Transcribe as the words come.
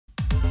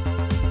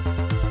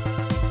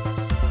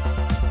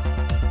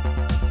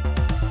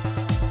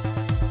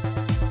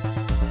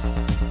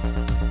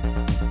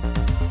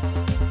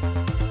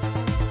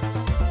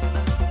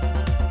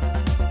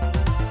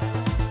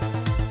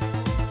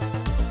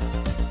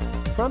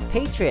from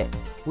Patriot.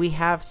 We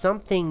have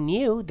something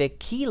new, the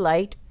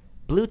Keylite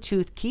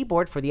Bluetooth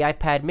Keyboard for the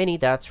iPad mini.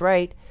 That's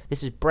right.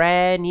 This is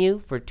brand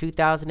new for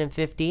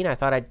 2015. I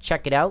thought I'd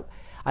check it out.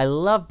 I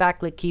love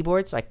backlit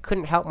keyboards. I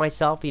couldn't help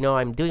myself. You know,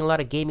 I'm doing a lot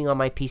of gaming on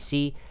my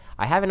PC.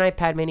 I have an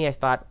iPad mini. I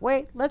thought,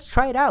 wait, let's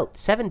try it out.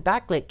 7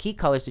 backlit key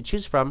colors to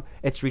choose from.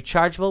 It's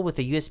rechargeable with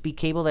a USB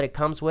cable that it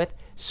comes with.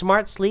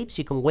 Smart sleep, so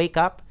you can wake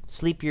up,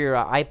 sleep your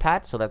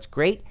iPad, so that's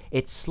great.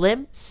 It's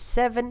slim,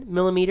 7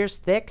 millimeters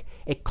thick.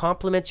 It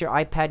complements your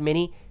iPad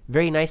mini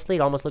very nicely.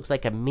 It almost looks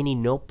like a mini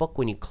notebook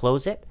when you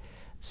close it.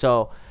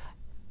 So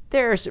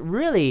there's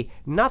really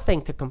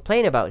nothing to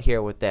complain about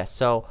here with this.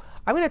 So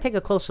I'm going to take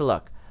a closer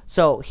look.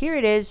 So here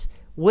it is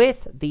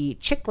with the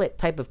chiclet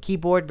type of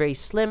keyboard. Very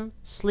slim,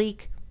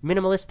 sleek,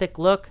 minimalistic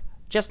look,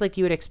 just like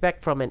you would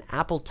expect from an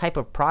Apple type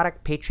of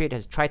product. Patriot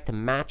has tried to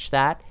match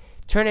that.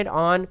 Turn it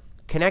on,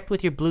 connect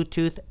with your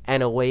Bluetooth,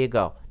 and away you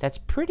go. That's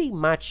pretty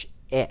much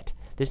it.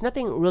 There's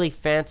nothing really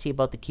fancy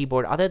about the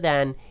keyboard other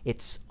than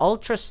it's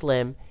ultra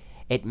slim.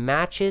 It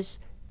matches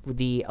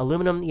the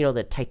aluminum, you know,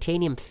 the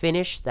titanium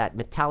finish, that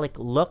metallic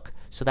look,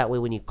 so that way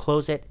when you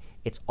close it,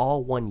 it's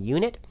all one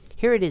unit.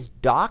 Here it is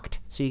docked,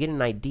 so you get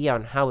an idea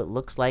on how it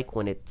looks like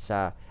when it's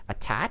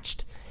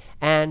attached.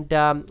 And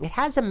it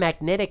has a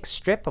magnetic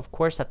strip, of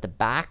course, at the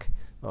back.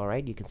 All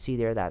right, you can see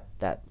there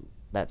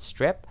that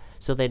strip.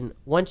 So then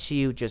once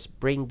you just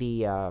bring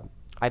the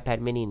iPad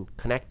mini and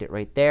connect it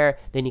right there,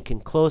 then you can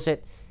close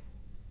it.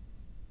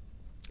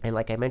 And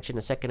like I mentioned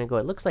a second ago,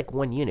 it looks like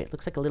one unit. It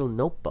looks like a little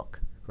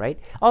notebook, right?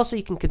 Also,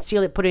 you can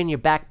conceal it, put it in your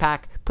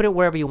backpack, put it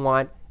wherever you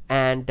want,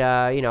 and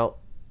you know,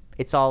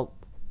 it's all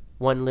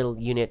one little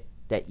unit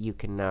that you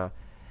can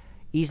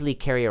easily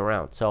carry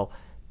around. So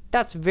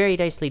that's very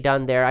nicely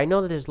done there. I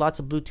know that there's lots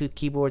of Bluetooth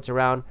keyboards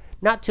around.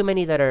 Not too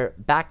many that are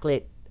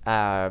backlit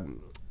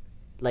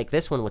like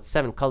this one with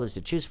 7 colors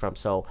to choose from.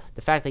 So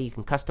the fact that you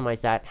can customize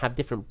that, have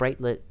different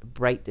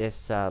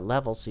brightness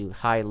levels, so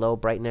high, low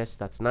brightness,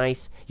 that's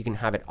nice. You can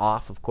have it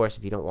off, of course,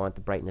 if you don't want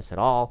the brightness at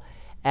all.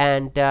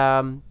 And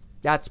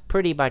that's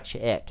pretty much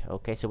it.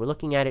 Okay, so we're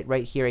looking at it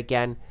right here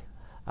again.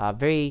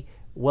 Very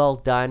well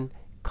done.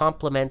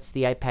 Complements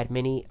the iPad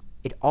mini.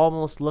 It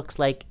almost looks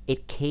like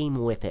it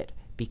came with it,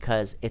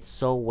 because it's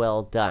so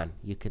well done.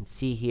 You can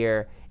see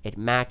here it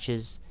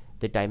matches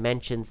the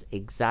dimensions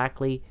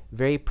exactly,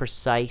 very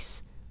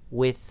precise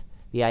with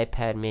the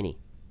iPad mini.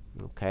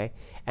 Okay,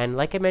 and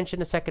like I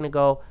mentioned a second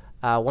ago,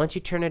 once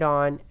you turn it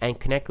on and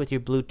connect with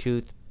your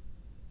Bluetooth,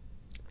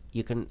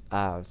 you can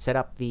set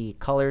up the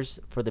colors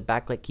for the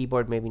backlit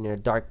keyboard, maybe in a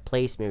dark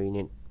place, maybe in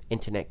an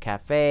internet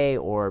cafe,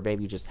 or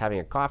maybe you're just having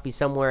a coffee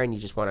somewhere and you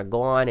just want to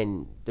go on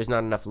and there's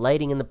not enough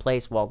lighting in the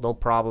place. Well, no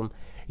problem.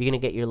 You're going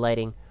to get your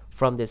lighting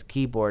from this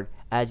keyboard,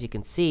 as you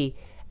can see,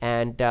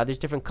 and there's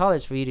different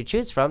colors for you to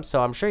choose from,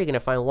 so I'm sure you're going to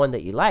find one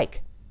that you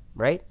like,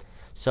 right?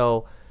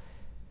 So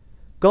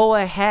go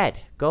ahead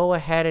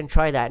and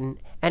try that. And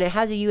it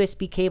has a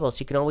USB cable,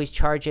 so you can always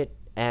charge it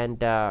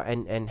and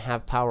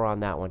have power on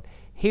that one.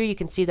 Here you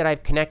can see that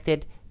I've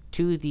connected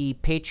to the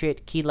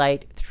Patriot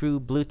Keylite through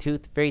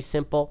Bluetooth. Very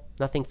simple,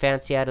 nothing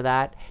fancy out of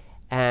that.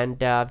 And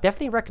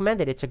definitely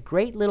recommend it. It's a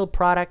great little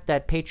product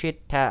that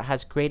Patriot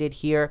has created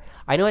here.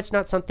 I know it's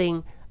not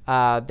something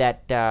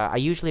that I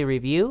usually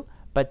review,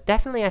 but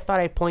definitely I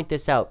thought I'd point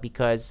this out,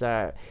 because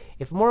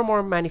if more and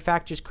more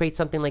manufacturers create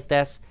something like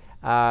this,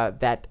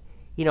 that,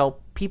 you know,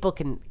 people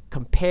can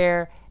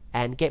compare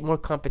and get more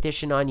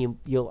competition on,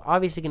 you're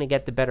obviously going to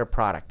get the better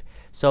product.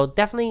 So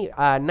definitely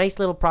a nice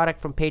little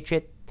product from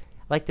Patriot.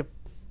 I'd like to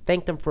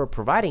thank them for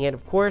providing it.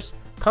 Of course,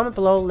 comment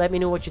below, let me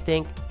know what you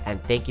think,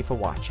 and thank you for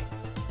watching.